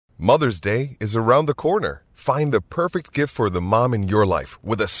Mother's Day is around the corner. Find the perfect gift for the mom in your life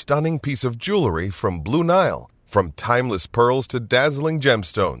with a stunning piece of jewelry from Blue Nile. From timeless pearls to dazzling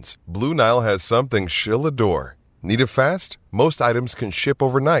gemstones, Blue Nile has something she'll adore. Need it fast? Most items can ship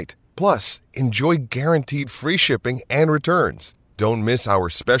overnight. Plus, enjoy guaranteed free shipping and returns. Don't miss our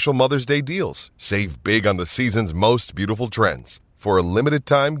special Mother's Day deals. Save big on the season's most beautiful trends. For a limited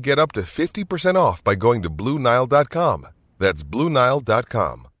time, get up to 50% off by going to BlueNile.com. That's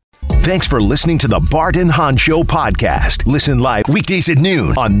BlueNile.com. Thanks for listening to the Bart and Hahn Show podcast. Listen live weekdays at noon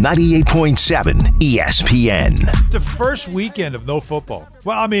on 98.7 ESPN. The first weekend of no football.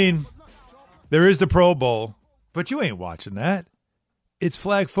 Well, I mean, there is the Pro Bowl, but you ain't watching that. It's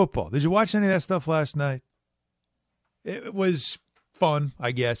flag football. Did you watch any of that stuff last night? It was fun,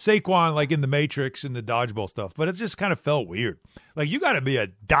 I guess. Saquon, like in the Matrix and the dodgeball stuff, but it just kind of felt weird. Like, you got to be a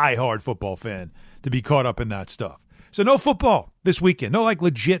diehard football fan to be caught up in that stuff. So no football this weekend. No, like,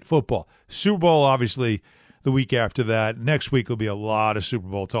 legit football. Super Bowl, obviously, the week after that. Next week will be a lot of Super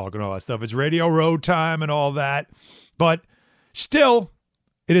Bowl talk and all that stuff. It's Radio Road time and all that. But still,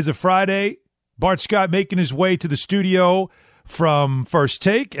 it is a Friday. Bart Scott making his way to the studio from First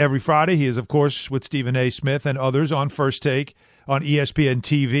Take every Friday. He is, of course, with Stephen A. Smith and others on First Take on ESPN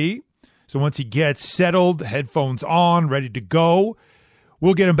TV. So once he gets settled, headphones on, ready to go,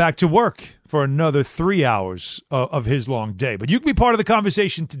 we'll get him back to work for another 3 hours of his long day. But you can be part of the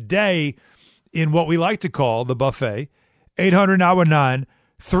conversation today in what we like to call the buffet.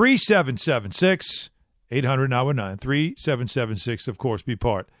 800-919-3776. 800-919-3776. Of course, be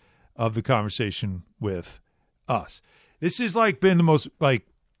part of the conversation with us. This has been the most,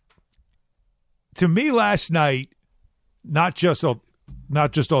 to me last night, not just all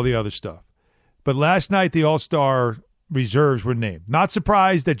the other stuff, but last night the All-Star reserves were named. Not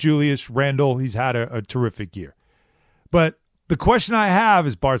surprised that Julius Randle, he's had a terrific year. But the question I have,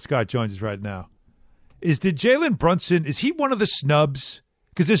 as Bart Scott joins us right now, is did Jalen Brunson, is he one of the snubs?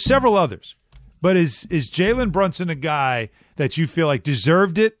 Because there's several others. But is Jalen Brunson a guy that you feel like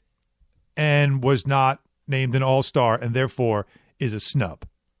deserved it and was not named an All-Star and therefore is a snub?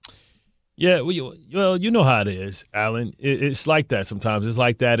 Yeah, well, you know how it is, Alan. It's like that sometimes. It's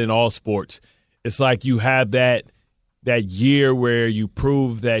like that in all sports. It's like you have that year where you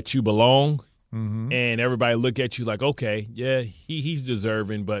prove that you belong, and everybody look at you like, okay, yeah, he's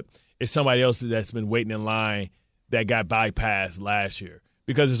deserving, but it's somebody else that's been waiting in line that got bypassed last year.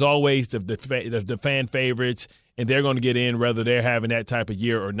 Because it's always the fan favorites, and they're going to get in whether they're having that type of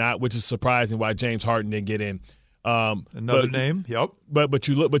year or not, which is surprising why James Harden didn't get in. Another name, yep. But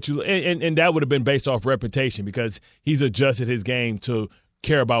you look, and that would have been based off reputation because he's adjusted his game to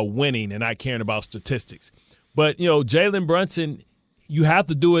care about winning and not caring about statistics. But Jalen Brunson, you have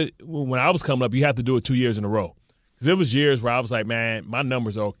to do it. When I was coming up, you have to do it 2 years in a row because there was years where I was like, man, my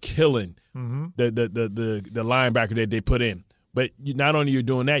numbers are killing the linebacker that they put in. But not only you're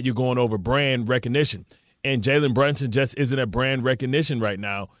doing that, you're going over brand recognition. And Jalen Brunson just isn't a brand recognition right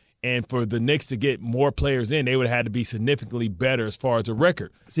now. And for the Knicks to get more players in, they would have had to be significantly better as far as a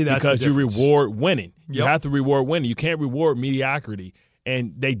record. See, that's because you reward winning. Yep. You have to reward winning. You can't reward mediocrity.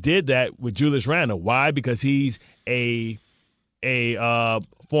 And they did that with Julius Randle. Why? Because he's a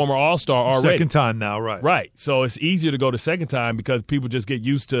former All-Star already. Second time now, right. Right. So it's easier to go the second time because people just get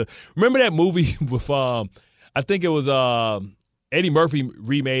used to – remember that movie with I think it was Eddie Murphy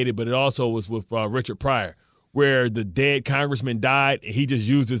remade it, but it also was with Richard Pryor, where the dead congressman died and he just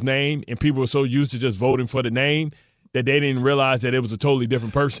used his name, and people were so used to just voting for the name that they didn't realize that it was a totally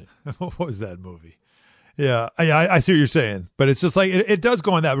different person. What was that movie? Yeah, I see what you're saying, but it's just like it does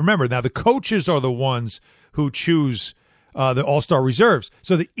go on that. Remember, now the coaches are the ones who choose the All-Star reserves.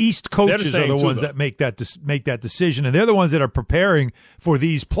 So the East coaches are the ones that make that decision, and they're the ones that are preparing for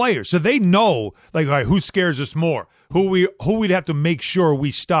these players. So they know, all right, who scares us more, who we'd have to make sure we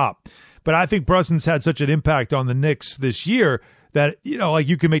stop. But I think Brunson's had such an impact on the Knicks this year that,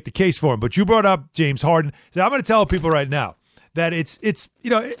 you can make the case for him. But you brought up James Harden. So I'm going to tell people right now that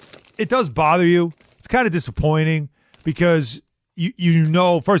it does bother you. It's kind of disappointing because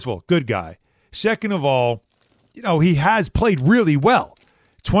first of all, good guy. Second of all, he has played really well.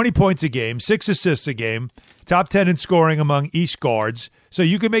 20 points a game, 6 assists a game, top 10 in scoring among East guards. So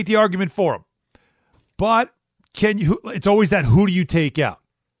you can make the argument for him. But it's always that who do you take out?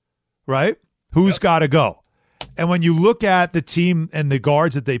 Right? Who's got to go? And when you look at the team and the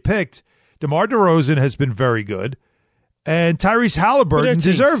guards that they picked, DeMar DeRozan has been very good, and Tyrese Halliburton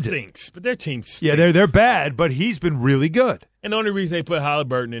deserved it. But their team stinks. Yeah, they're bad, but he's been really good. And the only reason they put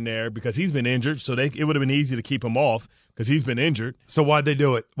Halliburton in there because he's been injured, so it would have been easy to keep him off because he's been injured. So why'd they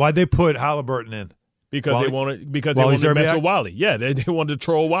do it? Why'd they put Halliburton in? because Wally? they wanted to Zerbiak? mess with Wally. Yeah, they wanted to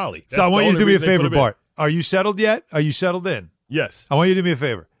troll Wally. So I want you to do me a favor, Bart. Are you settled yet? Are you settled in? Yes. I want you to do me a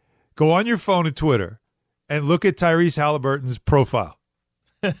favor. Go on your phone and Twitter and look at Tyrese Halliburton's profile.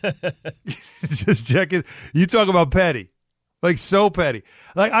 Just check it. You talk about petty. Like, so petty.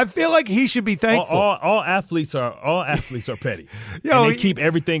 Like, I feel like he should be thankful. All athletes are petty. Yo, and they keep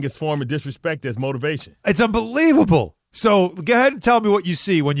everything as form of disrespect as motivation. It's unbelievable. So go ahead and tell me what you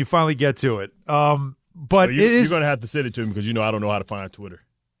see when you finally get to it. But you're going to have to send it to me because I don't know how to find Twitter.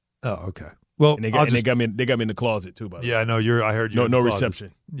 Oh, okay. Well, and they got me in the closet too. By the way. Yeah, I know. I heard you. No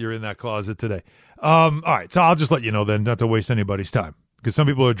reception. You're in that closet today. All right. So I'll just let you know then, not to waste anybody's time, because some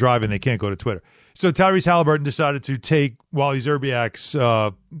people are driving, they can't go to Twitter. So Tyrese Halliburton decided to take Wally Zerbiak's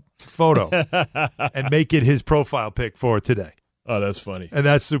photo and make it his profile pic for today. Oh, that's funny. And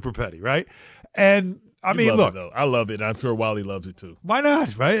that's super petty, right? And I mean, look, I love it. I'm sure Wally loves it too. Why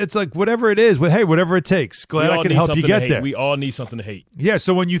not? Right? It's like whatever it is. But hey, whatever it takes. Glad I can help you get there. We all need something to hate. Yeah.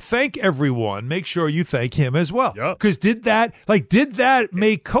 So when you thank everyone, make sure you thank him as well. Because did that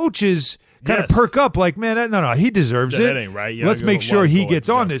make coaches kind of perk up? Like, man, no, he deserves it. That ain't right. Yeah, let's make sure he gets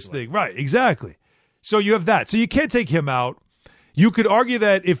on this thing. Right. Exactly. So you have that. So you can't take him out. You could argue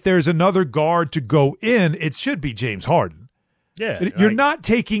that if there's another guard to go in, it should be James Harden. Yeah. You're not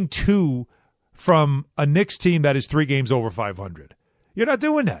taking two from a Knicks team that is 3 games over 500. You're not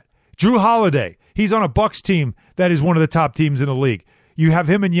doing that. Drew Holiday, he's on a Bucks team that is one of the top teams in the league. You have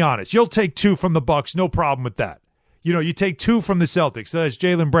him and Giannis. You'll take 2 from the Bucks, no problem with that. You take 2 from the Celtics. So that's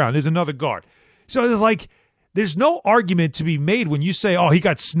Jaylen Brown. There's another guard. So there's no argument to be made when you say, oh, he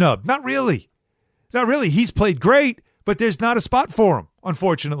got snubbed. Not really. Not really. He's played great, but there's not a spot for him,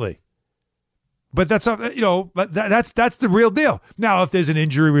 unfortunately. But that's that's the real deal. Now, if there's an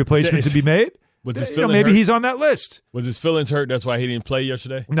injury replacement to be made, maybe he's on that list. Was his feelings hurt? That's why he didn't play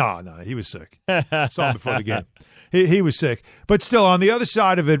yesterday? No, he was sick. Saw him before the game. He was sick. But still, on the other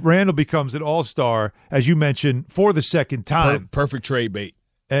side of it, Randall becomes an all-star, as you mentioned, for the second time. Perfect trade bait.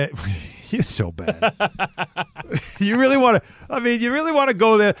 He's so bad. You really want to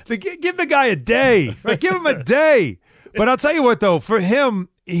go there. Give the guy a day. Right? Give him a day. But I'll tell you what, though, for him,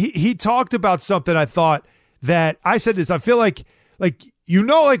 he talked about something I thought that I said this. I feel like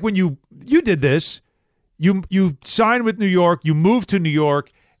when you did this, you signed with New York, you moved to New York,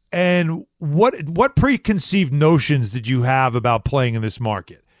 and what preconceived notions did you have about playing in this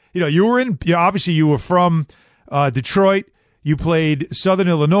market? Obviously you were from Detroit, you played Southern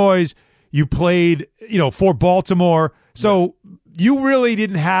Illinois, you played, for Baltimore, so you really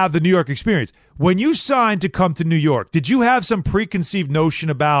didn't have the New York experience. When you signed to come to New York, did you have some preconceived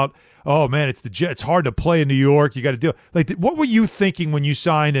notion about, oh man, it's the Jets, it's hard to play in New York, you got to do it? What were you thinking when you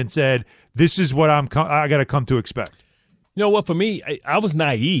signed and said, this is what I got to come to expect? You know what? For me, I was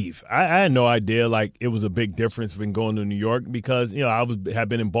naive. I had no idea it was a big difference when going to New York because I had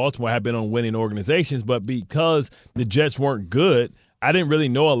been in Baltimore, I had been on winning organizations, but because the Jets weren't good, I didn't really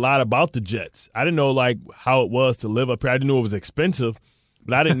know a lot about the Jets. I didn't know how it was to live up here. I didn't know it was expensive,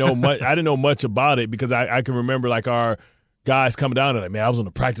 but I didn't know much. I didn't know much about it because I can remember our guys coming down and man, I was on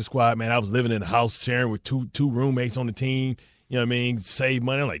the practice squad. Man, I was living in a house sharing with two roommates on the team. You know what I mean? Save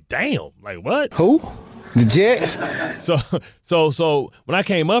money. I'm like, damn. Like what? Who? The Jets. So when I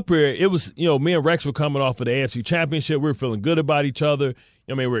came up here, it was me and Rex were coming off of the AFC Championship. We were feeling good about each other.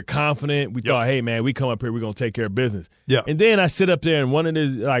 We were confident. We thought, hey man, we come up here, we're gonna take care of business. Yeah. And then I sit up there and one of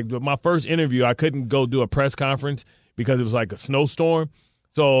these my first interview, I couldn't go do a press conference because it was like a snowstorm.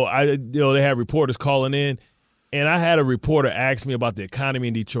 So they had reporters calling in, and I had a reporter ask me about the economy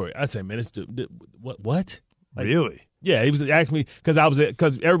in Detroit. I said, man, it's what? Really? Yeah, he was asking me because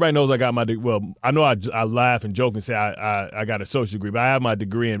everybody knows I got my degree. Well, I know I laugh and joke and say I got an associate degree, but I have my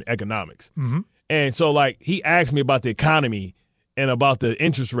degree in economics. Mm-hmm. And so he asked me about the economy and about the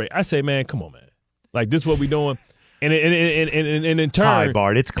interest rate. I say, man, come on, man. This is what we doing. And in turn, hi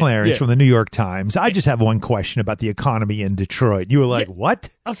Bart, it's Clarence from the New York Times. I just have one question about the economy in Detroit. You were like, what?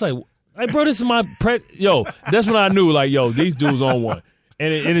 I was like, bro, this is my that's when I knew these dudes on one.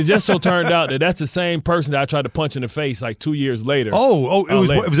 And it just so turned out that that's the same person that I tried to punch in the face 2 years later. It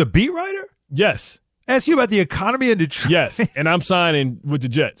was a beat writer? Yes. Ask you about the economy in Detroit. Yes, and I'm signing with the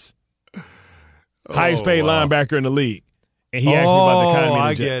Jets. Highest paid linebacker in the league. And he asked me about the economy in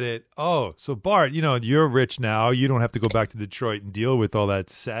the Jets. I get it. Oh, so Bart, you're rich now. You don't have to go back to Detroit and deal with all that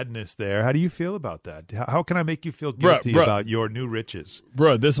sadness there. How do you feel about that? How can I make you feel guilty about your new riches?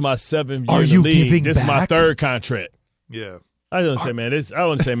 Bro, this is my 7th year Are in the you league. giving This back? is my 3rd contract. Yeah. I wouldn't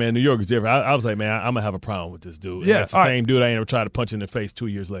say, man, New York is different. I was like, man, I'm going to have a problem with this dude. And Yeah, that's the same dude I ended up trying to punch in the face 2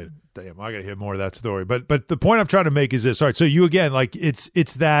 years later. Damn, I got to hear more of that story. But the point I'm trying to make is this. All right, so you again,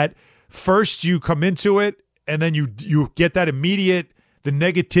 it's that first you come into it and then you get that immediate, the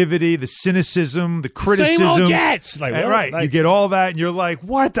negativity, the cynicism, the criticism. Same old Jets. Right. You get all that and you're like,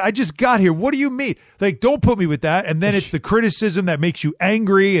 what? I just got here. What do you mean? Like, don't put me with that. And then it's the criticism that makes you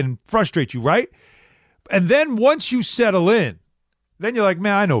angry and frustrates you, right? And then once you settle in, then you're like,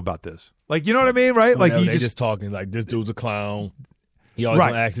 man, I know about this. Like, you know what I mean, right? Like, they're just talking like this dude's a clown. He always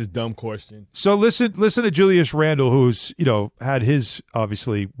gonna ask this dumb question. So listen to Julius Randle, who's, had his,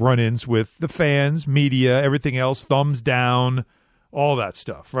 obviously, run-ins with the fans, media, everything else, thumbs down, all that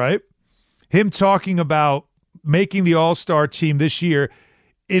stuff, right? Him talking about making the All-Star team this year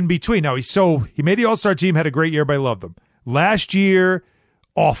in between. Now, he made the All-Star team, had a great year, but I loved them. Last year,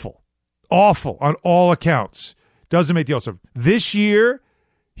 awful on all accounts. Doesn't make the All-Star. This year,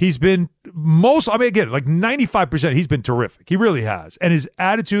 he's been like 95%, he's been terrific. He really has. And his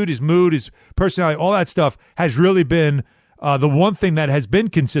attitude, his mood, his personality, all that stuff has really been the one thing that has been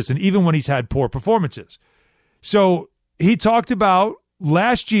consistent, even when he's had poor performances. So he talked about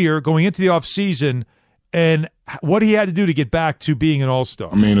last year going into the offseason and what he had to do to get back to being an All-Star.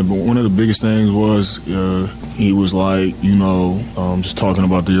 I mean, one of the biggest things was he was like, just talking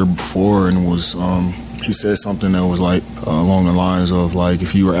about the year before, and was he said something that was like along the lines of like,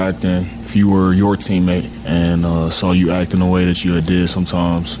 if you were your teammate and saw you acting the way that you did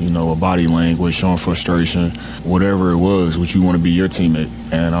sometimes, a body language, showing frustration, whatever it was, would you want to be your teammate?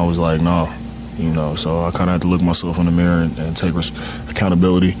 And I was like, no. So I kind of had to look myself in the mirror and take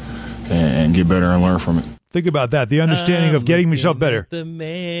accountability and get better and learn from it. Think about that. The understanding of getting yourself better. The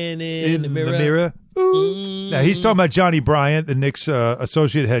man in the mirror. Now, he's talking about Johnny Bryant, the Knicks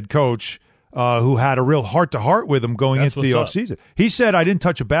associate head coach, who had a real heart-to-heart with him going into the offseason. He said, I didn't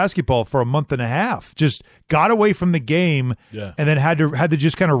touch a basketball for a month and a half. Just got away from the game and then had to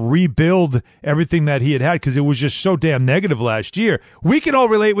just kind of rebuild everything that he had because it was just so damn negative last year. We can all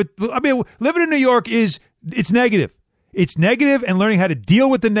relate with – living in New York it's negative. It's negative, and learning how to deal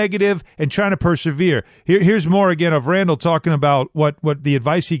with the negative and trying to persevere. Here's more again of Randle talking about what the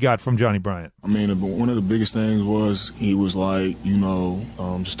advice he got from Johnny Bryant. I mean, one of the biggest things was he was like,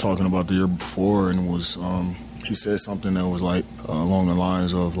 just talking about the year before, and was he said something that was like along the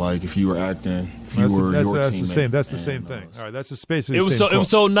lines of like, if you were your teammate. That's the same thing. All right, that's the space. It was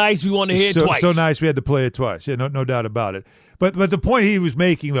so nice. We want to hear it twice. So nice we had to play it twice. Yeah, no doubt about it. But the point he was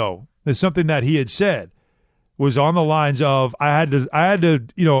making though is something that he had said was on the lines of I had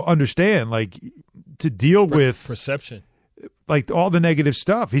to understand, like, to deal with perception, like all the negative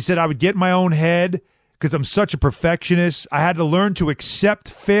stuff. He said I would get in my own head because I'm such a perfectionist. I had to learn to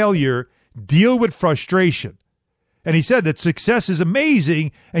accept failure, deal with frustration. And he said that success is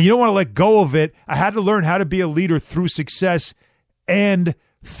amazing and you don't want to let go of it. I had to learn how to be a leader through success and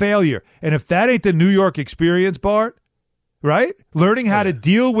failure. And if that ain't the New York experience, Bart, right? Learning how to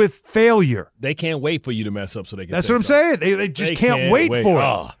deal with failure. They can't wait for you to mess up so they can. That's what I'm saying. They just can't wait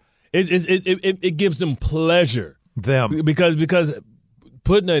for it. It gives them pleasure. Because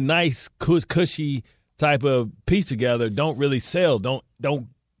putting a nice cushy type of piece together don't really sell. Don't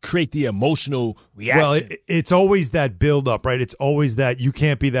create the emotional reaction. Well, it's always that build up, right? It's always that you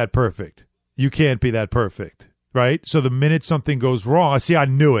can't be that perfect. You can't be that perfect, right? So the minute something goes wrong, I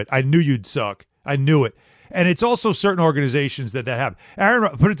knew it. I knew you'd suck. I knew it. And it's also certain organizations that happen.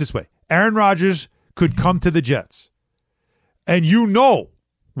 Put it this way. Aaron Rodgers could come to the Jets, and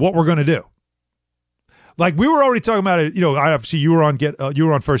what we're going to do. Like, we were already talking about it. Obviously you were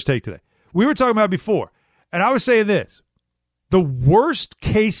on First Take today. We were talking about it before, and I was saying this. The worst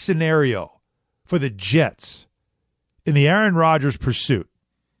case scenario for the Jets in the Aaron Rodgers pursuit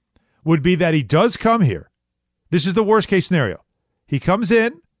would be that he does come here. This is the worst case scenario. He comes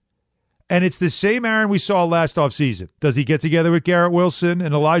in, and it's the same Aaron we saw last offseason. Does he get together with Garrett Wilson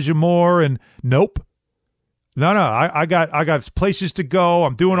and Elijah Moore? And nope. No. I got places to go.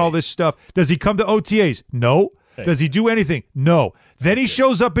 I'm doing all this stuff. Does he come to OTAs? No. Does he do anything? No. Then he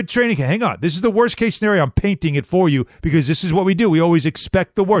shows up at training camp. Hang on. This is the worst case scenario. I'm painting it for you because this is what we do. We always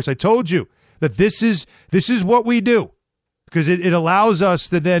expect the worst. I told you that this is what we do because it allows us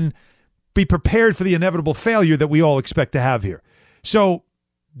to then be prepared for the inevitable failure that we all expect to have here. So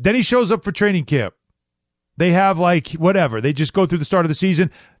then he shows up for training camp. They have whatever. They just go through the start of the season.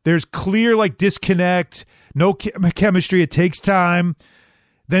 There's clear disconnect, no chemistry. It takes time.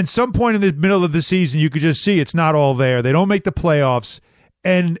 Then some point in the middle of the season, you could just see it's not all there. They don't make the playoffs.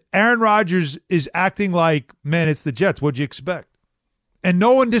 And Aaron Rodgers is acting like, man, it's the Jets. What'd you expect? And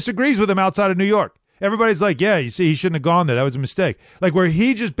no one disagrees with him outside of New York. Everybody's like, yeah, you see, he shouldn't have gone there. That was a mistake. Where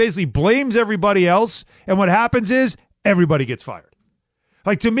he just basically blames everybody else. And what happens is everybody gets fired.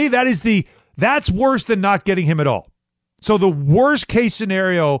 To me, that's worse than not getting him at all. So the worst case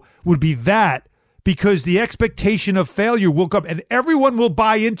scenario would be that, because the expectation of failure will come and everyone will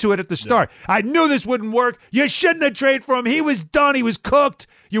buy into it at the start. Yeah. I knew this wouldn't work. You shouldn't have traded for him. He was done. He was cooked.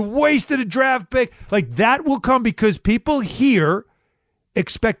 You wasted a draft pick. Like, that will come because people here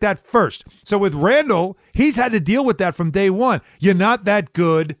expect that first. So with Randall, he's had to deal with that from day one. You're not that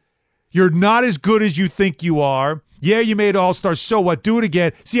good. You're not as good as you think you are. Yeah, you made All-Star. So what? Do it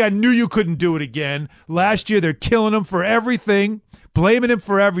again. See, I knew you couldn't do it again. Last year, they're killing him for everything, blaming him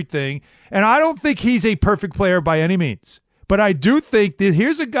for everything. And I don't think he's a perfect player by any means. But I do think that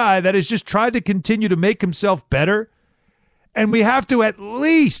here's a guy that has just tried to continue to make himself better. And we have to at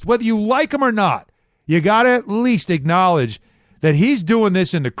least, whether you like him or not, you got to at least acknowledge that he's doing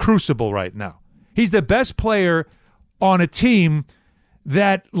this in the crucible right now. He's the best player on a team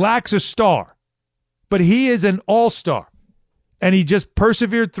that lacks a star. But he is an all-star. And he just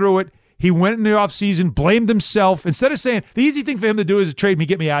persevered through it. He went in the offseason, blamed himself. Instead of saying, the easy thing for him to do is to trade me,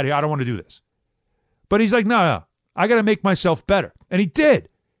 get me out of here. I don't want to do this. But he's like, no, I got to make myself better. And he did.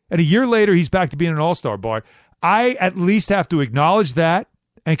 And a year later, he's back to being an all-star, Bart. I at least have to acknowledge that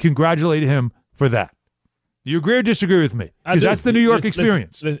and congratulate him for that. Do you agree or disagree with me? Because that's the New York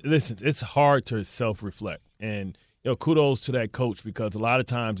experience. Listen, it's hard to self-reflect. And kudos to that coach, because a lot of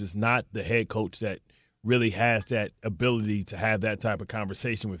times it's not the head coach that really has that ability to have that type of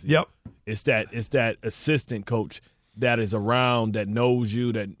conversation with you. Yep. It's that assistant coach that is around, that knows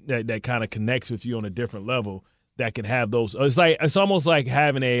you, that kind of connects with you on a different level, that can have those. It's almost like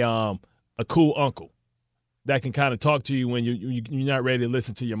having a cool uncle that can kind of talk to you when you're not ready to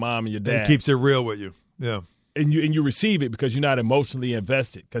listen to your mom and your dad. He keeps it real with you. Yeah. And you receive it because you're not emotionally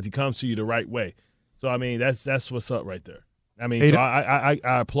invested, because he comes to you the right way. So I mean, that's what's up right there. I mean, so I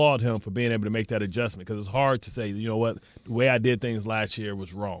applaud him for being able to make that adjustment, because it's hard to say, you know what, the way I did things last year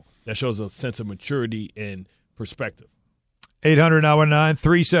was wrong. That shows a sense of maturity and perspective.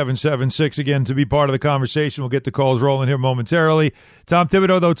 800-919-3776, again, to be part of the conversation. We'll get the calls rolling here momentarily. Tom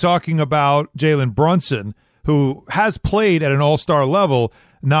Thibodeau, though, talking about Jalen Brunson, who has played at an all-star level,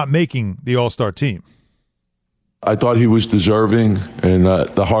 not making the all-star team. I thought he was deserving, and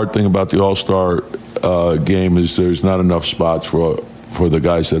the hard thing about the All-Star game is there's not enough spots for the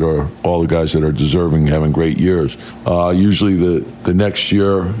guys that are deserving, having great years. Usually the next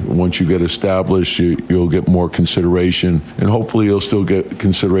year, once you get established, you'll get more consideration, and hopefully you'll still get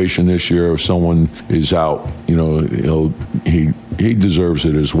consideration this year if someone is out. He deserves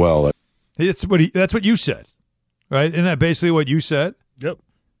it as well. That's what you said, right? Isn't that basically what you said? Yep.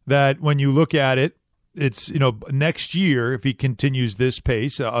 That when you look at it, it's, next year, if he continues this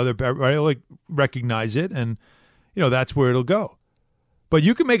pace, other recognize it, and that's where it'll go. But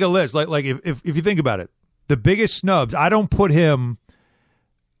you can make a list, like if you think about it, the biggest snubs, I don't put him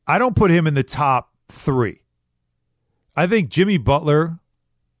in the top 3. I think Jimmy Butler,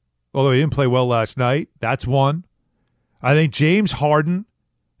 although he didn't play well last night, that's one. I think James Harden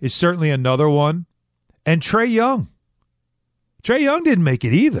is certainly another one, and Trae Young. Trae Young didn't make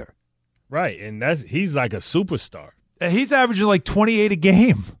it either. Right, and he's like a superstar. He's averaging like 28 a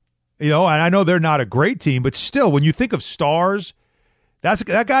game. And I know they're not a great team, but still, when you think of stars,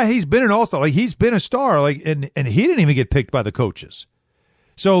 that guy, he's been an all-star. Like, he's been a star, like, and he didn't even get picked by the coaches.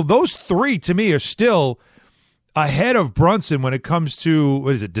 So those 3, to me, are still ahead of Brunson when it comes to,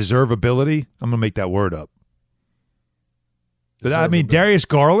 deservability? I'm going to make that word up. But I mean, Darius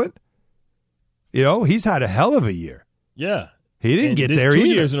Garland, he's had a hell of a year. Yeah. He didn't get there 2 either.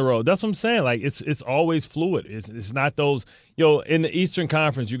 years in a row. That's what I'm saying. Like, it's always fluid. It's not those. In the Eastern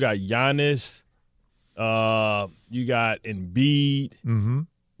Conference, you got Giannis, you got Embiid,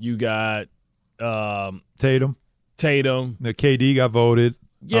 you got Tatum. The KD got voted.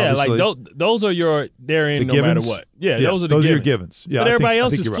 Yeah, obviously. like those are they're in no matter what. Yeah, those are your givens. Yeah, but everybody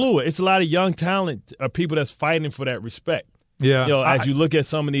else is fluid. Right. It's a lot of young talent, people that's fighting for that respect. Yeah, as you look at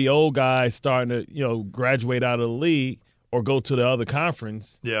some of the old guys starting to graduate out of the league or go to the other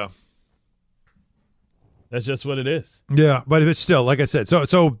conference. Yeah. That's just what it is. Yeah, but it's still, like I said,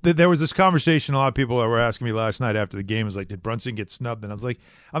 so there was this conversation, a lot of people that were asking me last night after the game was like, did Brunson get snubbed? And I was like,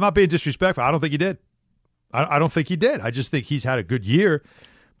 I'm not being disrespectful. I don't think he did. I don't think he did. I just think he's had a good year.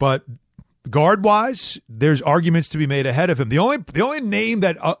 But guard-wise, there's arguments to be made ahead of him. The only name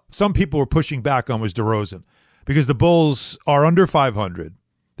that some people were pushing back on was DeRozan, because the Bulls are under 500.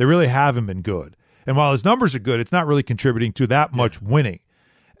 They really haven't been good. And while his numbers are good, it's not really contributing to that much winning.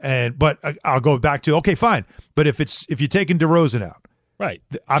 But I'll go back to, okay, fine. But if you're taking DeRozan out, right?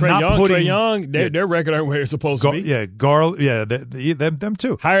 Trae Young, their record aren't where they're supposed to be. Yeah, them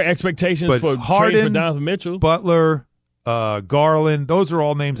too. Higher expectations for Harden, for Donovan Mitchell, Butler, Garland. Those are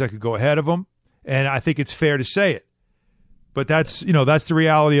all names that could go ahead of them, and I think it's fair to say it. But that's the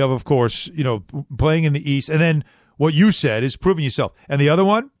reality of course, playing in the East. And then what you said is proving yourself. And the other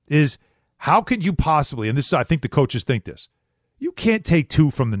one is, how could you possibly, and this is, I think the coaches think this, you can't take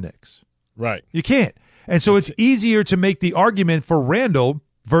 2 from the Knicks. Right. You can't. And so it's easier to make the argument for Randall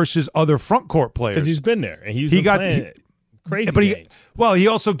versus other front court players. Because he's been there, and he got playing crazy games. He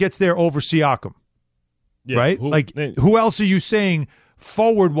also gets there over Siakam, right? Who else are you saying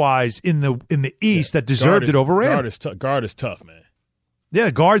forward-wise in the East that deserved it over Randall? Guard is tough, man. Yeah,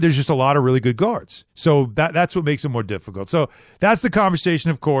 guard, there's just a lot of really good guards. So that's what makes it more difficult. So that's the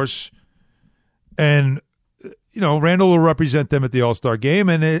conversation, of course. And, Randall will represent them at the All-Star game,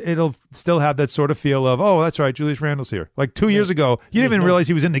 and it'll still have that sort of feel of, oh, that's right, Julius Randle's here. Like 2 years ago, you didn't even realize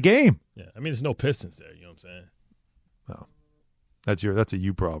he was in the game. Yeah, I mean, there's no Pistons there, you know what I'm saying? No, that's a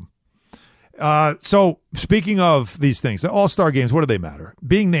you problem. So speaking of these things, the All-Star games, what do they matter?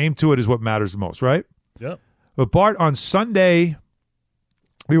 Being named to it is what matters the most, right? Yep. But Bart, on Sunday,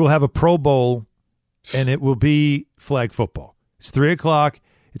 we will have a Pro Bowl, and it will be flag football. It's 3:00.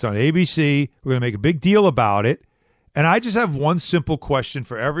 It's on ABC. We're going to make a big deal about it. And I just have one simple question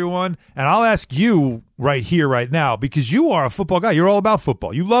for everyone, and I'll ask you right here, right now, because you are a football guy. You're all about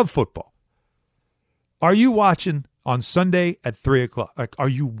football. You love football. Are you watching on Sunday at 3:00? Like, are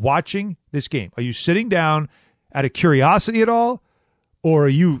you watching this game? Are you sitting down out of curiosity at all, or are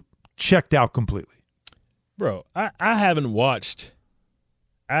you checked out completely? Bro, I haven't watched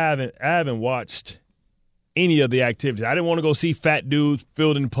any of the activities. I didn't want to go see fat dudes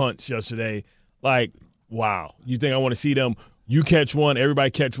fielding punts yesterday. Like, wow. You think I want to see them? You catch one,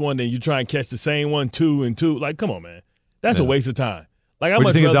 everybody catch one, then you try and catch the same one, 2 and 2. Like, come on, man. That's a waste of time. Like, I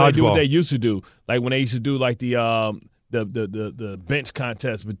much rather they do what they used to do. Like when they used to do like the bench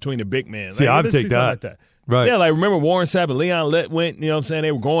contest between the big men. See, like, I'd take that. Like that. Right. Yeah, like remember Warren Sapp and Leon Lett went, you know what I'm saying?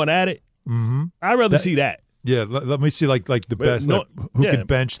 They were going at it. Mm-hmm. I'd rather see that. Yeah, let me see like the best, who can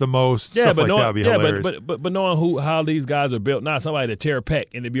bench the most, stuff like that would be hilarious. But knowing how these guys are built, not somebody to tear a pec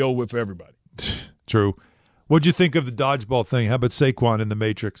and it'd be over with for everybody. True. What'd you think of the dodgeball thing? How about Saquon in the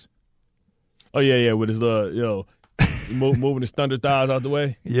Matrix? Oh yeah, with his moving his thunder thighs out the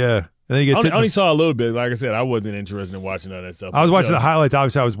way. Yeah. And then he gets I only saw a little bit. Like I said, I wasn't interested in watching all that stuff. I was watching the highlights.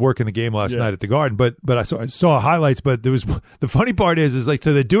 Obviously, I was working the game last night at the Garden, but I saw highlights. But there was the funny part is like,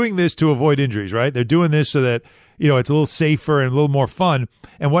 so they're doing this to avoid injuries, right? They're doing this so that it's a little safer and a little more fun.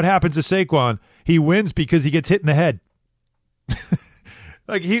 And what happens to Saquon? He wins because he gets hit in the head.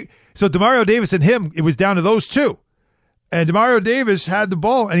 So Demario Davis and him, it was down to those two. And Demario Davis had the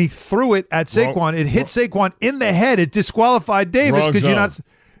ball and he threw it at Saquon. It hit Saquon in the head. It disqualified Davis because you're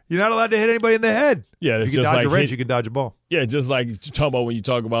not allowed to hit anybody in the head. Yeah, it's you can just dodge like a wrench, you can dodge a ball. Yeah, just like you talk about when you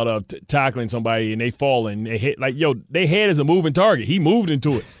talk about tackling somebody and they fall and they hit. Like, their head is a moving target. He moved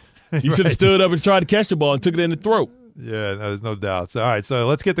into it. You should have stood up and tried to catch the ball and took it in the throat. Yeah, there's no doubt. So, all right, so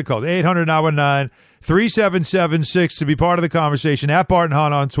let's get the calls. 800-919-3776 to be part of the conversation. At Bart and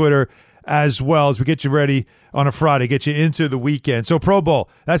Hahn on Twitter as well, as we get you ready on a Friday, get you into the weekend. So Pro Bowl,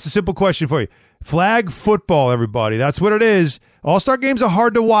 that's a simple question for you. Flag football, everybody. That's what it is. All-Star games are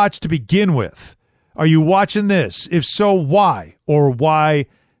hard to watch to begin with. Are you watching this? If so, why or why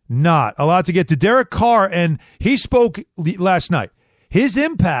not? A lot to get to. Derek Carr, and he spoke last night. His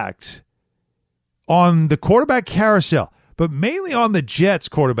impact on the quarterback carousel, but mainly on the Jets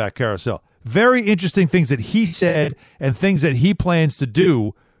quarterback carousel. Very interesting things that he said and things that he plans to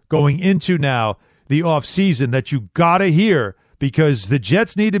do going into now the offseason that you got to hear, because the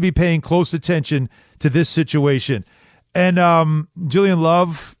Jets need to be paying close attention to this situation. And Julian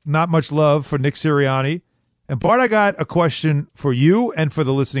Love, not much love for Nick Sirianni. And Bart, I got a question for you and for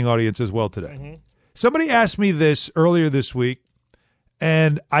the listening audience as well today. Mm-hmm. Somebody asked me this earlier this week,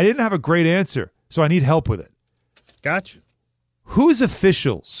 and I didn't have a great answer, so I need help with it. Gotcha. Whose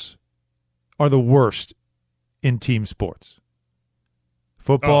officials are the worst in team sports?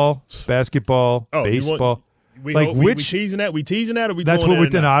 Football, basketball, baseball. We teasing that? We teasing that? Or we that's what we're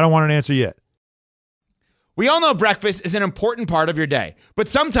doing. I don't want an answer yet. We all know breakfast is an important part of your day, but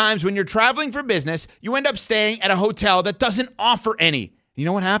sometimes when you're traveling for business, you end up staying at a hotel that doesn't offer any. You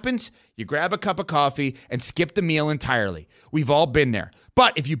know what happens? You grab a cup of coffee and skip the meal entirely. We've all been there.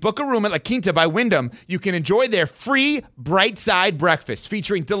 But if you book a room at La Quinta by Wyndham, you can enjoy their free Bright Side breakfast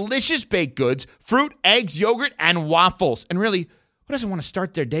featuring delicious baked goods, fruit, eggs, yogurt, and waffles. And really, who doesn't want to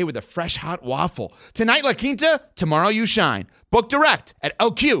start their day with a fresh, hot waffle? Tonight, La Quinta, tomorrow you shine. Book direct at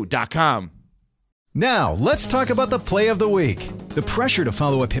LQ.com. Now, let's talk about the play of the week. The pressure to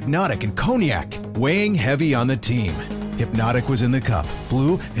follow up Hypnotic and Cognac, weighing heavy on the team. Hypnotic was in the cup,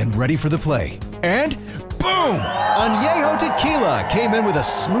 blue and ready for the play. And boom! Añejo Tequila came in with a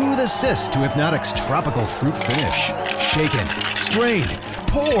smooth assist to Hypnotic's tropical fruit finish. Shaken, strained,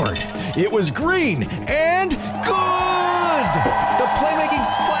 poured. It was green and good! The playmaking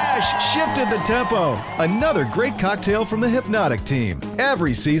splash shifted the tempo. Another great cocktail from the Hypnotic team.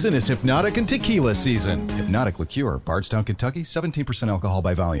 Every season is Hypnotic and Tequila season. Hypnotic Liqueur, Bardstown, Kentucky, 17% alcohol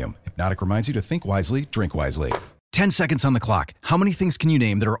by volume. Hypnotic reminds you to think wisely, drink wisely. 10 seconds on the clock. How many things can you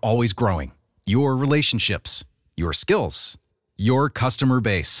name that are always growing? Your relationships, your skills, your customer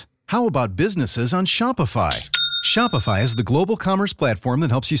base. How about businesses on Shopify? Shopify is the global commerce platform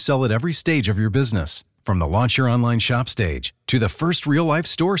that helps you sell at every stage of your business. From the launch your online shop stage, to the first real-life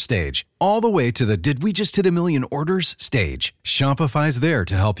store stage, all the way to the did we just hit 1 million orders stage, Shopify's there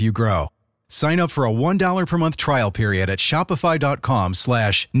to help you grow. Sign up for a $1 per month trial period at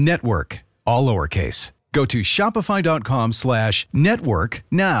shopify.com/network, all lowercase. Go to shopify.com/network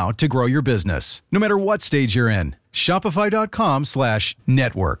now to grow your business, no matter what stage you're in.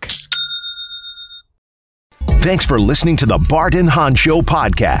 Shopify.com/network. Thanks for listening to the Bart and Hahn Show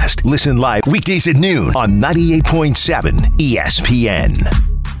podcast. Listen live weekdays at noon on 98.7 ESPN.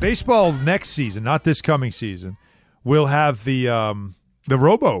 Baseball next season, not this coming season, will have the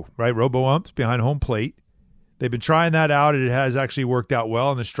robo umps behind home plate. They've been trying that out, and it has actually worked out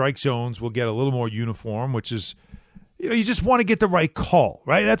well. And the strike zones will get a little more uniform, which is, you just want to get the right call,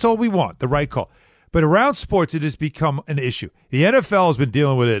 right? That's all we want, the right call. But around sports, it has become an issue. The NFL has been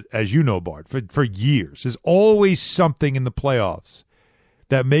dealing with it, as you know, Bart, for years. There's always something in the playoffs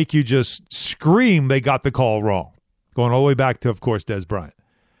that make you just scream they got the call wrong. Going all the way back to, of course, Des Bryant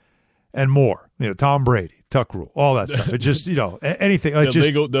and more. Tom Brady, Tuck Rule, all that stuff. It just, anything.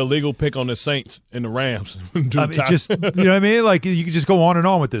 The legal pick on the Saints and the Rams. You know what I mean? Like, you can just go on and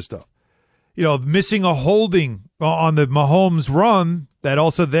on with this stuff. Missing a holding on the Mahomes run that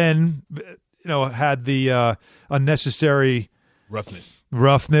also then had the unnecessary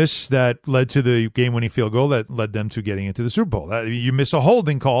roughness that led to the game-winning field goal that led them to getting into the Super Bowl. You miss a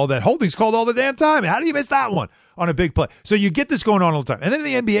holding call. That holding's called all the damn time. How do you miss that one on a big play? So you get this going on all the time. And then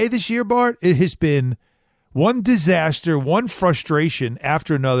in the NBA this year, Bart, it has been one disaster, one frustration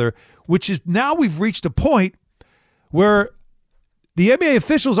after another, which is now we've reached a point where the NBA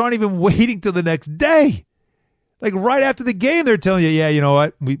officials aren't even waiting till the next day. Like right after the game, they're telling you, yeah, you know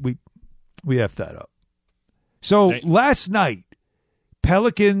what, we effed that up. So last night,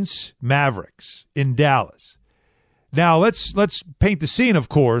 Pelicans Mavericks in Dallas. Now let's paint the scene, of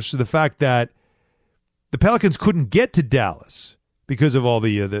course, the fact that the Pelicans couldn't get to Dallas because of all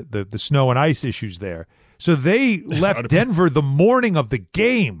the snow and ice issues there. So they left Denver the morning of the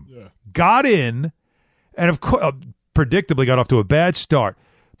game, got in, and of course, predictably got off to a bad start,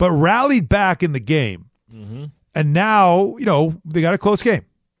 but rallied back in the game. Mm-hmm. And now, they got a close game.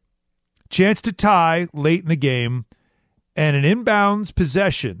 Chance to tie late in the game, and an inbounds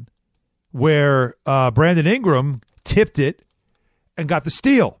possession where Brandon Ingram tipped it and got the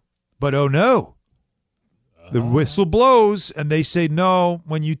steal. But oh no, the whistle blows, and they say, no,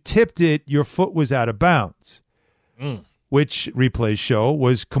 when you tipped it, your foot was out of bounds, which replays show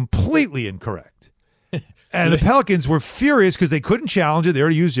was completely incorrect. And the Pelicans were furious because they couldn't challenge it. They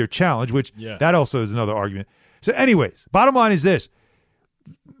already used their challenge, which that also is another argument. So anyways, bottom line is this.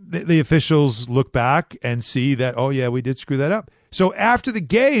 The officials look back and see that, oh, yeah, we did screw that up. So after the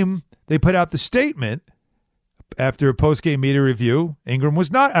game, they put out the statement. After a post-game media review, Ingram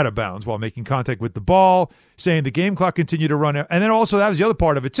was not out of bounds while making contact with the ball, saying the game clock continued to run. And then also, that was the other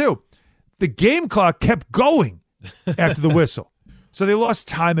part of it, too. The game clock kept going after the whistle. So they lost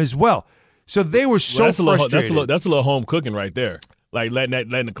time as well. So they were so frustrated. That's a little home cooking right there. Like letting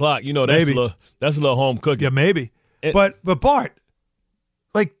the clock, that's a little home cooking. Yeah, maybe. But Bart,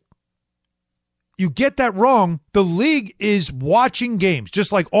 like, you get that wrong. The league is watching games,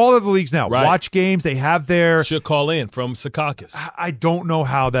 just like all of the leagues now. Right. Watch games. They have their... Should call in from Secaucus. I don't know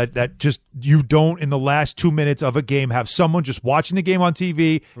how that just... You don't, in the last 2 minutes of a game, have someone just watching the game on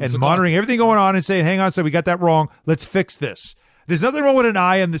TV from and Secaucus, monitoring everything going on and saying, hang on, so we got that wrong. Let's fix this. There's nothing wrong with an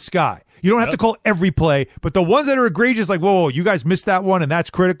eye in the sky. You don't have to call every play, but the ones that are egregious, like, whoa, you guys missed that one and that's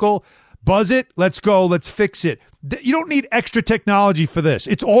critical, buzz it, let's go, let's fix it. You don't need extra technology for this.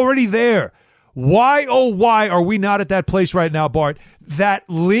 It's already there. Why, oh, why are we not at that place right now, Bart, that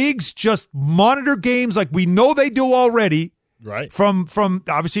leagues just monitor games like we know they do already, right? From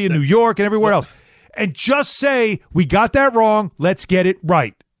obviously in New York and everywhere else, and just say, we got that wrong, let's get it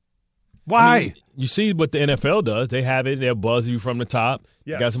right. Why? I mean, you see what the NFL does. They have it. They'll buzz you from the top.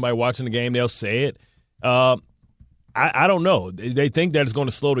 Yes. You got somebody watching the game. They'll say it. I don't know. They think that it's going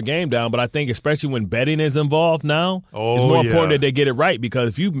to slow the game down, but I think especially when betting is involved now, it's more important that they get it right,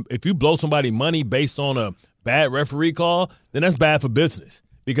 because if you blow somebody money based on a bad referee call, then that's bad for business.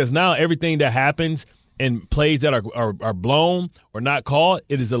 Because now everything that happens and plays that are blown or not called,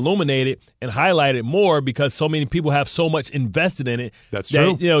 it is illuminated and highlighted more because so many people have so much invested in it. That's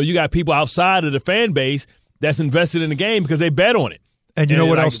true. You got people outside of the fan base that's invested in the game because they bet on it. And you know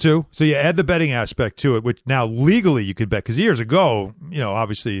what else, too? So you add the betting aspect to it, which now legally you could bet. Because years ago,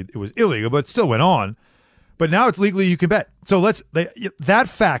 obviously it was illegal, but it still went on. But now it's legally you can bet. So that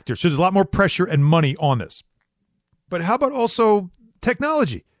factor. So there's a lot more pressure and money on this. But how about also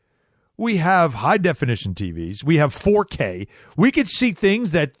technology? We have high-definition TVs. We have 4K. We could see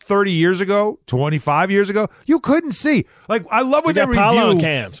things that 30 years ago, 25 years ago, you couldn't see. Like, I love what they review. Pylon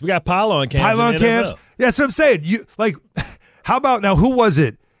cams. We got pylon cams. Pylon cams. That's what I'm saying. How about now? Who was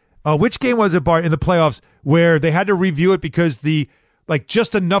it? Which game was it, Bart, in the playoffs where they had to review it because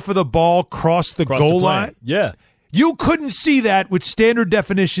just enough of the ball crossed the goal line? Yeah. You couldn't see that with standard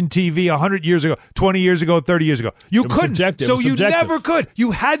definition TV 100 years ago, 20 years ago, 30 years ago. You couldn't. So you never could.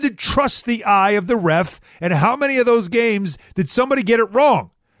 You had to trust the eye of the ref. And how many of those games did somebody get it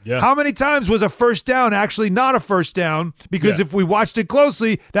wrong? Yeah. How many times was a first down actually not a first down? Because if we watched it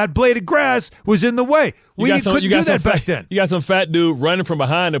closely, that blade of grass was in the way. We couldn't do that back then. You got some fat dude running from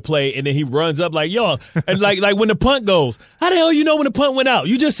behind the play, and then he runs up like, yo, and like when the punt goes, how the hell you know when the punt went out?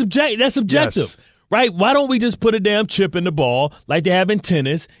 You just that's subjective. Yes. Right? Why don't we just put a damn chip in the ball like they have in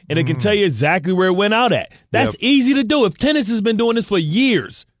tennis, and it can tell you exactly where it went out at? That's easy to do. If tennis has been doing this for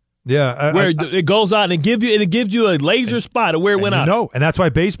years. Yeah, where it goes out and it gives you a laser spot of where it went out. No, and that's why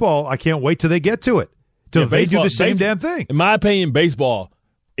baseball. I can't wait till they get to it. Till they do the same damn thing. In my opinion, baseball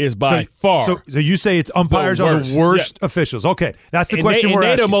is by far. So you say it's umpires are the worst officials? Okay, that's the question we're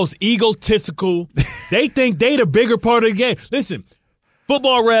asking. They're the most egotistical. They think they the bigger part of the game. Listen,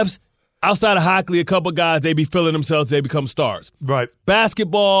 football refs outside of hockey, a couple guys they be feeling themselves. They become stars. Right.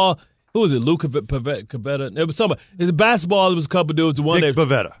 Basketball. Who was it? Luca Pavetta? It was somebody. It's basketball. It was a couple dudes. Dick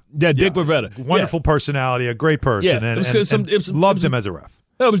Pavetta. Yeah, Dick Pavetta. Wonderful personality, a great person, and loved him as a ref.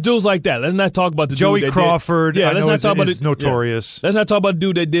 It was dudes like that. Let's not talk about the Joey dude Crawford. Yeah, let's not talk about it. Notorious. Yeah. Let's not talk about the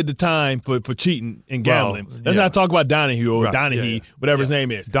dude that did the time for cheating and gambling. Let's not talk about Donahue or Donahue, whatever his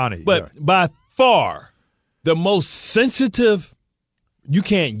name is. Donahue. But by far, the most sensitive. You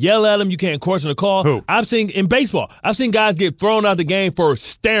can't yell at them. You can't question the call. Who? I've seen in baseball. I've seen guys get thrown out the game for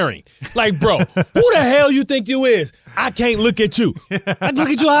staring. Like, bro, who the hell you think you is? I can't look at you. I can look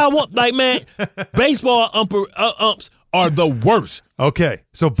at you how I want. Like, man, baseball umps are the worst. Okay,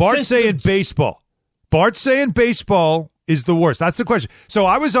 so Bart's saying baseball. Bart's saying baseball is the worst. That's the question. So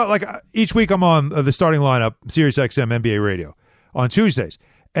I was each week I'm on the starting lineup, Sirius XM NBA radio on Tuesdays,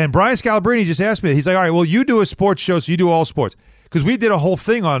 and Brian Scalabrine just asked me. He's like, all right, well, you do a sports show, so you do all sports. Because we did a whole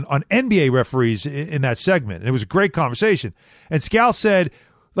thing on NBA referees in that segment, and it was a great conversation. And Scal said,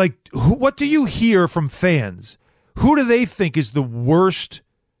 what do you hear from fans? Who do they think is the worst?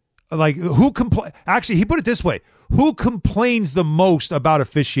 Actually, he put it this way: who complains the most about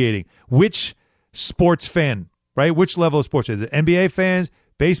officiating? Which sports fan? Right? Which level of sports? Is it NBA fans,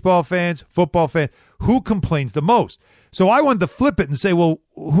 baseball fans, football fans? Who complains the most? So I wanted to flip it and say, well,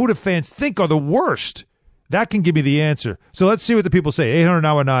 who do fans think are the worst? That can give me the answer. So let's see what the people say.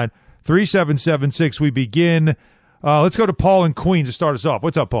 800-919-3776. We begin. Let's go to Paul in Queens to start us off.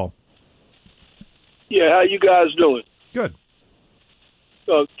 What's up, Paul? Yeah, how you guys doing? Good.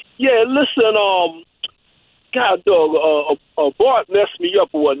 Listen, God, dog, Bart messed me up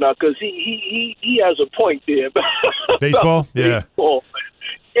or whatnot because he has a point there. Baseball? Yeah. Baseball.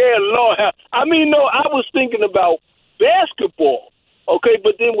 Yeah, Lord. I was thinking about basketball. Okay,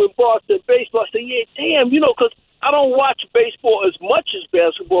 but then when Bart said baseball, I said, yeah, damn, because I don't watch baseball as much as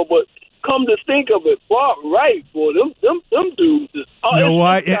basketball, but come to think of it, Bart, right, boy, them dudes. You know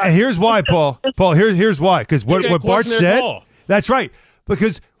why? And here's why, Paul. Paul, here's why. Because what Bart said, that's right.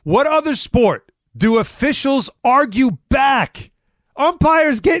 Because what other sport do officials argue back?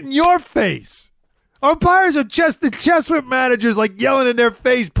 Umpires get in your face. Umpires are just the chessmen managers, yelling in their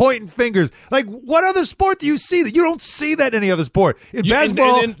face, pointing fingers. What other sport do you see that? You don't see that in any other sport. In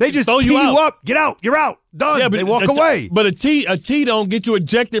basketball, they just tee you up. Get out. You're out. Done. Yeah, they walk away. But a tee don't get you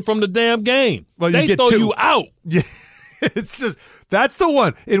ejected from the damn game. Well, they throw you out. Yeah, it's just that's the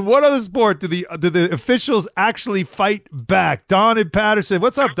one. In what other sport do the officials actually fight back? Don in Patterson.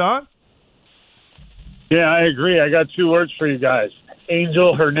 What's up, Don? Yeah, I agree. I got two words for you guys.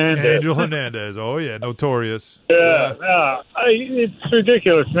 Angel Hernandez. Oh, yeah, notorious. Yeah. It's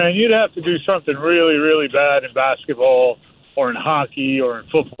ridiculous, man. You'd have to do something really, really bad in basketball or in hockey or in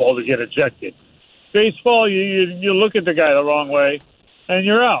football to get ejected. Baseball, you look at the guy the wrong way, and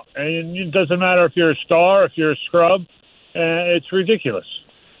you're out. And it doesn't matter if you're a star, if you're a scrub. It's ridiculous.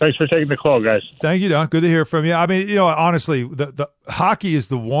 Thanks for taking the call, guys. Thank you, Don. Good to hear from you. I mean, honestly, the hockey is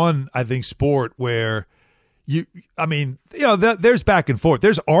the one, I think, sport where there's back and forth.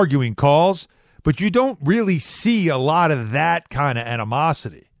 There's arguing calls, but you don't really see a lot of that kind of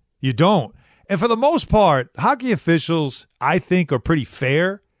animosity. You don't. And for the most part, hockey officials, I think, are pretty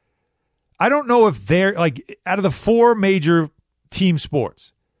fair. I don't know if they're, like, out of the 4 major team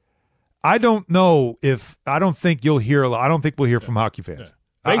sports, I don't think you'll hear a lot. I don't think we'll hear from hockey fans.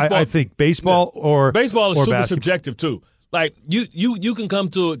 Baseball, I think baseball or baseball is super basketball. subjective too. Like you can come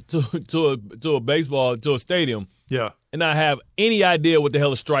to a stadium, and not have any idea what the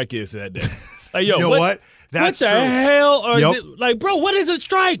hell a strike is that day. Like, yo, you know what? That's what the true. hell? Like, bro, what is a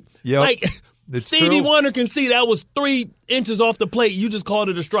strike? Yep. Like, It's Stevie true. Wonder can see that was 3 inches off the plate. You just called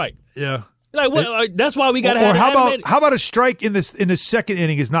it a strike. Yeah. Like, what? That's why we got to Or have. how about a strike in the second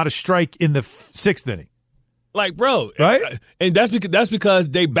inning is not a strike in the 6th inning? Like, bro, right? And that's because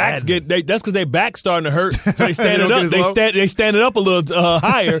they backs that's because their back's starting to hurt. So they stand it up. They stand it up a little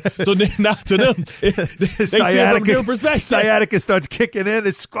higher. So then, not to them, they see it from a different perspective. Sciatica starts kicking in.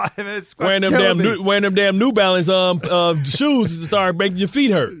 It's wearing them damn New Balance shoes to start making your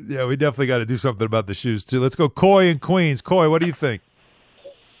feet hurt. Yeah, we definitely got to do something about the shoes too. Let's go, Coy in Queens. Coy, what do you think?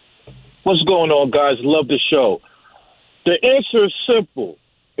 What's going on, guys? Love the show. The answer is simple.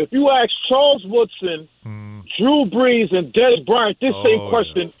 If you ask Charles Woodson, Drew Brees, and Des Bryant this same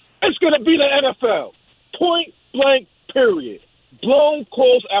question, it's going to be the NFL. Point blank, period. Blown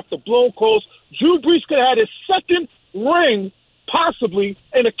calls after blown calls. Drew Brees could have had his 2nd ring, possibly,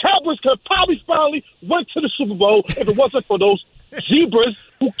 and the Cowboys could have probably finally went to the Super Bowl if it wasn't for those zebras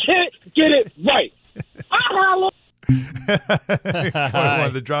who can't get it right.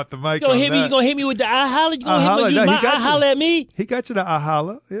 Wanted to drop the mic. You gonna hit me with the I holla? You gonna use my I holla at me? He got you the I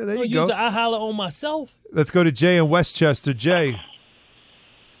holla. Yeah, there you go. Use the I holla on myself. Let's go to Jay in Westchester. Jay.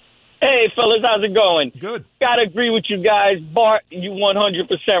 Hey, fellas, how's it going? Good. Gotta agree with you guys. Bart, you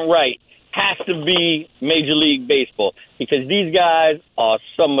 100% right. Has to be Major League Baseball because these guys are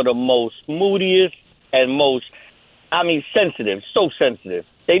some of the most moodiest and most, sensitive, so sensitive.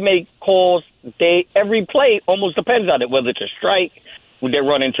 They make calls. Every play almost depends on it, whether it's a strike, when they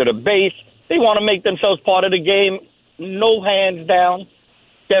run into the base. They want to make themselves part of the game. No hands down.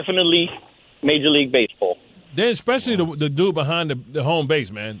 Definitely Major League Baseball. Then especially the dude behind the home base,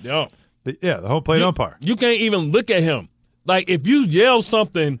 man. The home plate umpire. You can't even look at him. Like, if you yell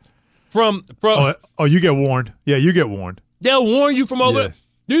something from you get warned. Yeah, you get warned. They'll warn you from over. Yeah.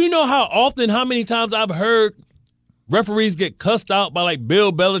 Do you know how many times I've heard referees get cussed out by, like,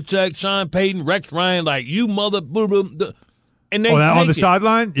 Bill Belichick, Sean Payton, Rex Ryan, like, you mother boo boo, and they take on the it.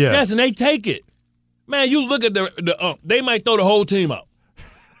 sideline? Yeah. Yes, and they take it. Man, you look at the they might throw the whole team out.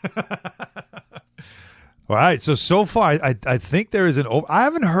 All right, so far, I think there is I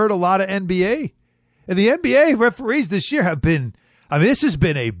haven't heard a lot of NBA. And the NBA referees this year have been, this has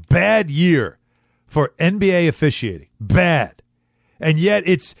been a bad year for NBA officiating. Bad. And yet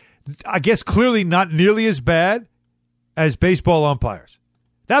it's, I guess, clearly not nearly as bad as baseball umpires.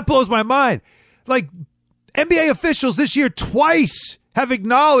 That blows my mind. Like, NBA officials this year twice have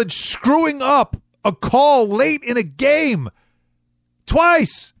acknowledged screwing up a call late in a game.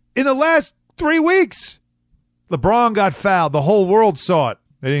 Twice in the last 3 weeks. LeBron got fouled. The whole world saw it.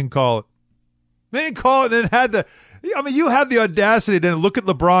 They didn't call it. And then you have the audacity to then look at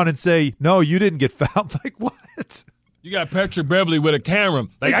LeBron and say, no, you didn't get fouled. Like, what? You got Patrick Beverly with a camera.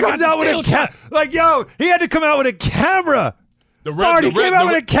 Like, he comes out with a camera. Like, yo, he had to come out with a camera. He came out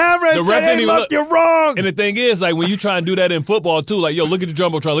with a camera and said, hey, look, you're wrong. And the thing is, like, when you try and do that in football, too, like, yo, look at the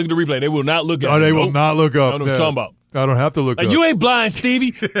jumbotron, look at the replay. They will not look at it. Oh, they will not look up. I don't know what you're talking about. I don't have to look up. You ain't blind,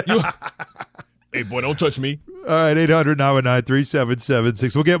 Stevie. Hey, boy, don't touch me. All right,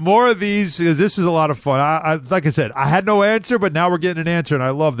 800-919-3776. We'll get more of these because this is a lot of fun. Like I said, I had no answer, but now we're getting an answer, and I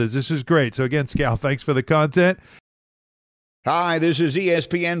love this. This is great. So, again, Scal, thanks for the content. Hi, this is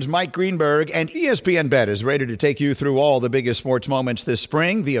ESPN's Mike Greenberg, and ESPN Bet is ready to take you through all the biggest sports moments this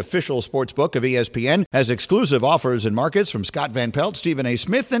spring. The official sports book of ESPN has exclusive offers and markets from Scott Van Pelt, Stephen A.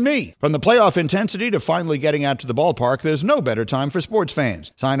 Smith, and me. From the playoff intensity to finally getting out to the ballpark, there's no better time for sports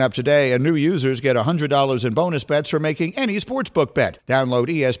fans. Sign up today, and new users get $100 in bonus bets for making any sportsbook bet. Download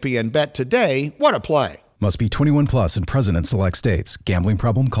ESPN Bet today. What a play. Must be 21 plus and present in select states. Gambling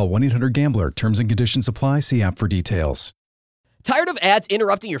problem? Call 1-800-GAMBLER. Terms and conditions apply. See app for details. Tired of ads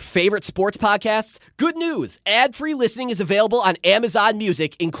interrupting your favorite sports podcasts? Good news! Ad-free listening is available on Amazon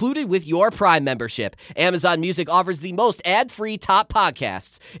Music, included with your Prime membership. Amazon Music offers the most ad-free top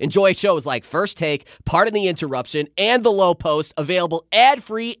podcasts. Enjoy shows like First Take, Pardon the Interruption, and The Low Post, available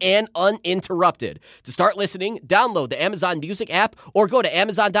ad-free and uninterrupted. To start listening, download the Amazon Music app or go to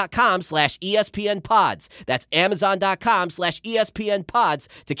amazon.com/ESPN Pods. That's amazon.com/ESPN Pods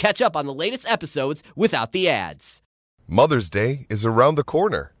to catch up on the latest episodes without the ads. Mother's Day is around the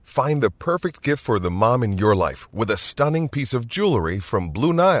corner. Find the perfect gift for the mom in your life with a stunning piece of jewelry from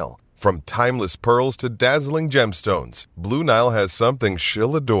Blue Nile. From timeless pearls to dazzling gemstones, Blue Nile has something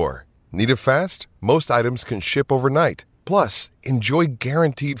she'll adore. Need it fast? Most items can ship overnight. Plus, enjoy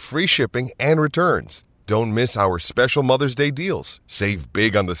guaranteed free shipping and returns. Don't miss our special Mother's Day deals. Save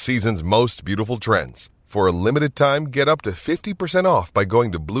big on the season's most beautiful trends. For a limited time, get up to 50% off by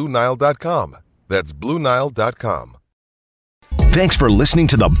going to BlueNile.com. That's BlueNile.com. Thanks for listening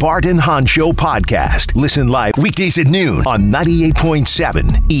to the Bart and Hahn Show podcast. Listen live weekdays at noon on 98.7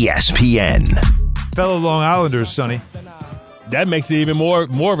 ESPN. Fellow Long Islanders, Sonny. That makes it even more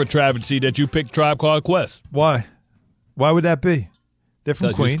of a travesty that you picked Tribe Called Quest. Why? Why would that be? They're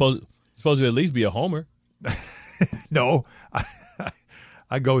from Queens. You're supposed to at least be a homer. No.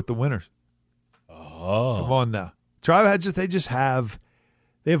 I go with the winners. Oh. Come on now. Tribe,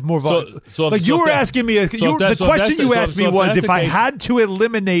 they have more volume. Asking me, the question you asked me was if I had to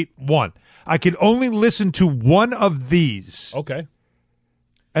eliminate one, I could only listen to one of these. Okay.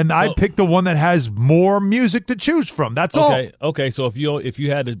 And I picked the one that has more music to choose from. That's all. Okay. So if you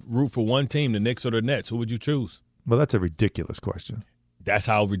had to root for one team, the Knicks or the Nets, who would you choose? Well, that's a ridiculous question. That's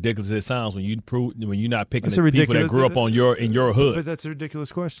how ridiculous it sounds when you're not picking the people that grew up in your hood. But that's a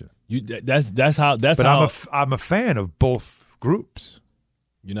ridiculous question. I'm a fan of both groups.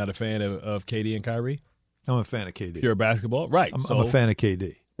 You're not a fan of KD and Kyrie? I'm a fan of KD. Pure basketball? Right. I'm a fan of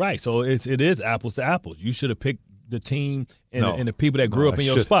KD. Right. So it is apples to apples. You should have picked the team and the people that grew up in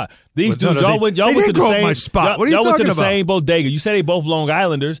your spot. These dudes, y'all went to the same my spot. What are you y'all talking went to the about? same bodega. You said they both Long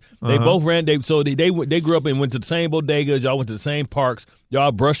Islanders. They both ran. They grew up and went to the same bodegas. Y'all went to the same parks.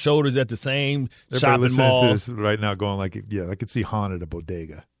 Y'all brushed shoulders at the same shopping malls. To this right now, going like, yeah, I could see Han at a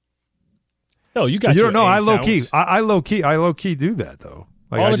bodega. No, you got. You don't know. I low key do that though.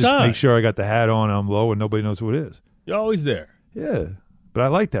 Like all I the just time. make sure I got the hat on and I'm low and nobody knows who it is. You're always there. Yeah. But I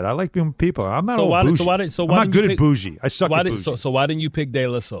like that. I like being with people. I'm not So old bougie. I'm not good at bougie. I suck at bougie. So why didn't you pick De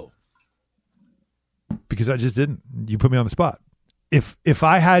La Soul? Because I just didn't. You put me on the spot. If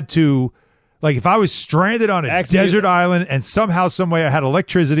I had to, like if I was stranded on a desert island and somehow, some way I had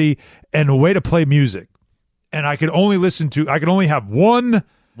electricity and a way to play music and I could only have one.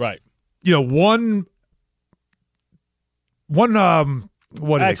 Right. One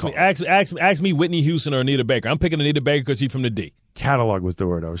what do they call it? Ask me Whitney Houston or Anita Baker. I'm picking Anita Baker because she's from the D. Catalog was the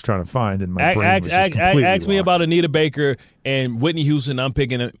word I was trying to find, and my brain was just completely ask me locked. about Anita Baker and Whitney Houston. I'm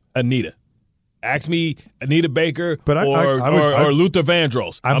picking Anita. Ask me Anita Baker or Luther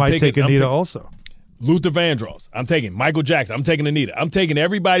Vandross. I might take Anita also. Luther Vandross. I'm taking Michael Jackson. I'm taking Anita. I'm taking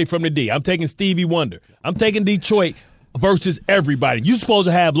everybody from the D. I'm taking Stevie Wonder. I'm taking Detroit versus everybody. You're supposed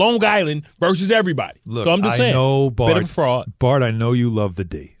to have Long Island versus everybody. Look, so I'm just saying, I know, Bart, bit of a fraud. Bart, I know you love the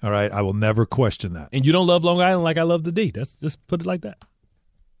D. All right, I will never question that. And you don't love Long Island like I love the D. That's just put it like that.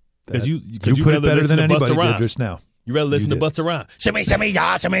 Because you put it better than anybody did just now. You rather listen to Busta Rhymes. Shimmy, shimmy,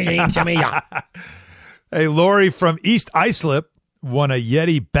 ya, shimmy, shimmy, ya. Hey, Lori from East Islip won a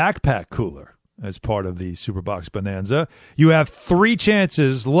Yeti backpack cooler as part of the Superbox Bonanza. You have 3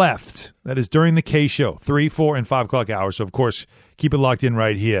 chances left. That is during the K show, 3, 4, and 5 o'clock hours. So, of course, keep it locked in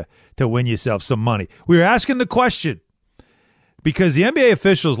right here to win yourself some money. We were asking the question because the NBA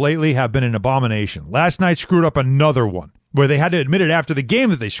officials lately have been an abomination. Last night screwed up another one where they had to admit it after the game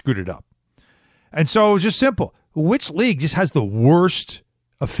that they screwed it up. And so it was just simple. Which league just has the worst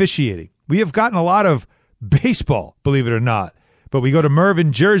officiating? We have gotten a lot of baseball, believe it or not. But we go to Merv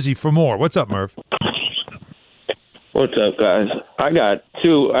in Jersey for more. What's up, Merv? What's up, guys? I got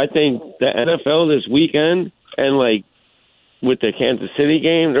 2. I think the NFL this weekend and, with the Kansas City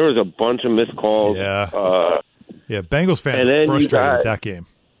game, there was a bunch of missed calls. Yeah. Bengals fans are frustrated with that game.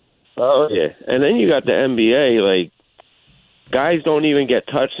 Oh, yeah. And then you got the NBA, guys don't even get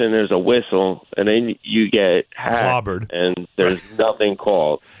touched and there's a whistle, and then you get hacked clobbered, and there's nothing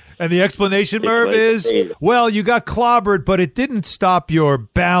called. And the explanation, Merv, is, well, you got clobbered, but it didn't stop your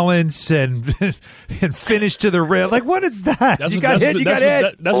balance and finish to the rail. What is that? That's you got hit.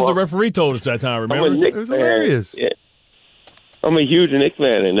 That's what the referee told us that time, remember? It was hilarious. Yeah. I'm a huge Knicks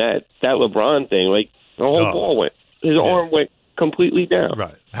fan, and that LeBron thing, the whole ball went. His arm went completely down.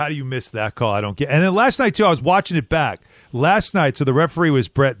 Right. How do you miss that call? I don't get. And then last night too, I was watching it back. Last night, so the referee was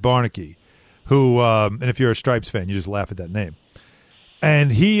Brett Barnaky, who, and if you're a Stripes fan, you just laugh at that name.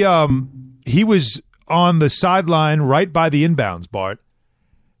 And he was on the sideline right by the inbounds, Bart,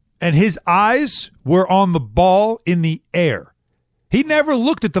 and his eyes were on the ball in the air. He never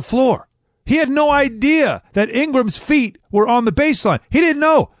looked at the floor. He had no idea that Ingram's feet were on the baseline. He didn't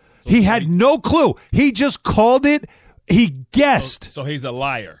know. He had no clue. He just called it. He guessed. So he's a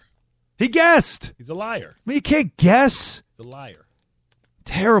liar. He guessed. He's a liar. I mean, you can't guess. He's a liar.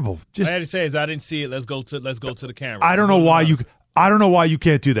 Terrible. All I had to say is I didn't see it. Let's go to the camera. I don't know why you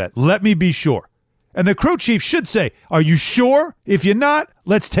can't do that. Let me be sure. And the crew chief should say, "Are you sure? If you're not,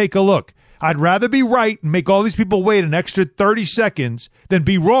 let's take a look." I'd rather be right and make all these people wait an extra 30 seconds than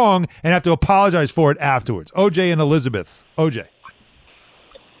be wrong and have to apologize for it afterwards. OJ and Elizabeth. OJ.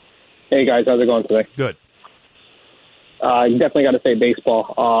 Hey, guys. How's it going today? Good. You definitely got to say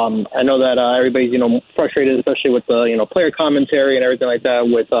baseball. I know that everybody's, frustrated, especially with the, player commentary and everything like that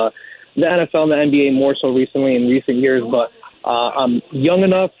with the NFL and the NBA more so recently in recent years. But I'm young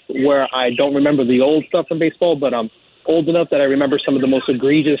enough where I don't remember the old stuff from baseball, but I'm old enough that I remember some of the most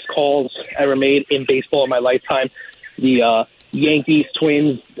egregious calls ever made in baseball in my lifetime. The Yankees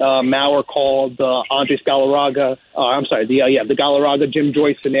Twins Mauer call, the Andres Galarraga, the Galarraga Jim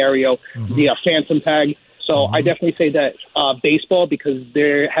Joyce scenario, the phantom tag. So I definitely say that baseball, because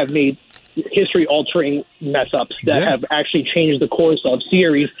they have made history-altering mess-ups that have actually changed the course of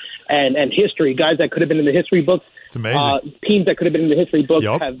series and history. Guys that could have been in the history books. It's amazing. Teams that could have been in the history books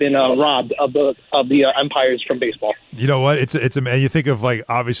have been robbed of the empires from baseball. You know what? It's you think of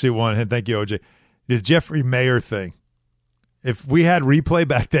obviously one, and thank you, OJ, the Jeffrey Mayer thing. If we had replay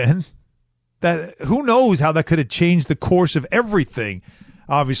back then, that who knows how that could have changed the course of everything.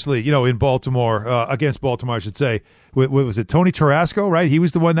 Obviously, in Baltimore, against Baltimore, I should say. What was it, Tony Tarasco, right? He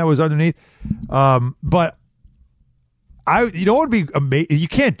was the one that was underneath. But it would be amazing. You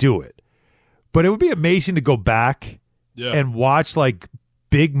can't do it, but it would be amazing to go back and watch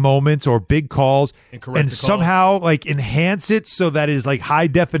big moments or big calls and somehow enhance it so that it is high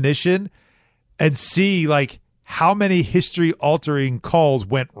definition and see how many history-altering calls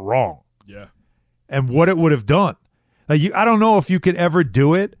went wrong. Yeah. And what it would have done. I don't know if you could ever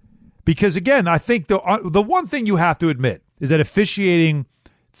do it because, again, I think the one thing you have to admit is that officiating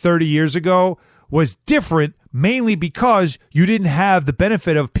 30 years ago was different, mainly because you didn't have the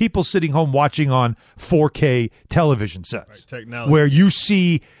benefit of people sitting home watching on 4K television sets, right, technology, where you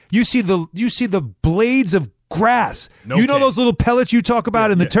see the blades of grass. Those little pellets you talk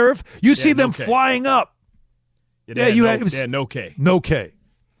about in the turf. You see them flying up. Yeah, no K. No K.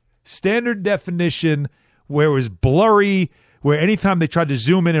 Standard definition. Where it was blurry, where anytime they tried to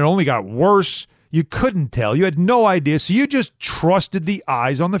zoom in, it only got worse. You couldn't tell. You had no idea. So you just trusted the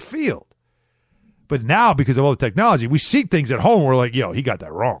eyes on the field. But now, because of all the technology, we see things at home. We're like, he got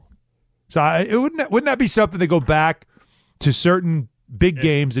that wrong. So wouldn't that be something to go back to certain big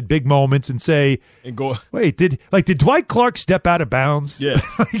games and big moments and say, wait, did Dwight Clark step out of bounds? Yeah.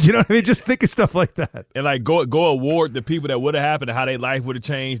 You know what I mean? Just think of stuff like that. And go award the people that would have happened and how their life would have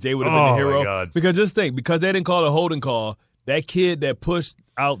changed. They would have been the hero. My God. Because just think, because they didn't call it a holding call, that kid that pushed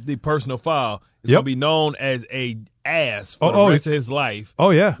out the personal foul is going to be known as a ass for the rest of his life. Oh,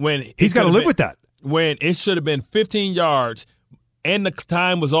 yeah. When he's got to live with that. When it should have been 15 yards and the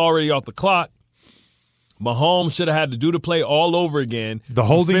time was already off the clock. Mahomes should have had to do the play all over again. The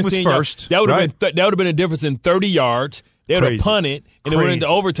holding was first. That would have been a difference in 30 yards. They would have punted, and it went into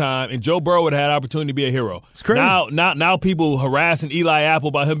overtime, and Joe Burrow would have had an opportunity to be a hero. It's crazy. Now people harassing Eli Apple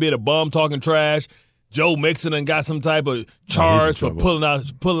about him being a bum, talking trash. Joe Mixon and got some type of charge for pulling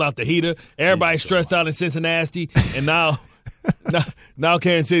out the heater. Everybody's stressed out in Cincinnati, and now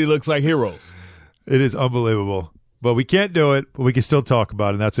Kansas City looks like heroes. It is unbelievable. But we can't do it, but we can still talk about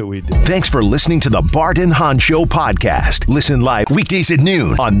it, and that's what we do. Thanks for listening to the Bart and Hahn Show podcast. Listen live weekdays at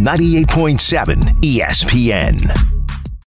noon on 98.7 ESPN.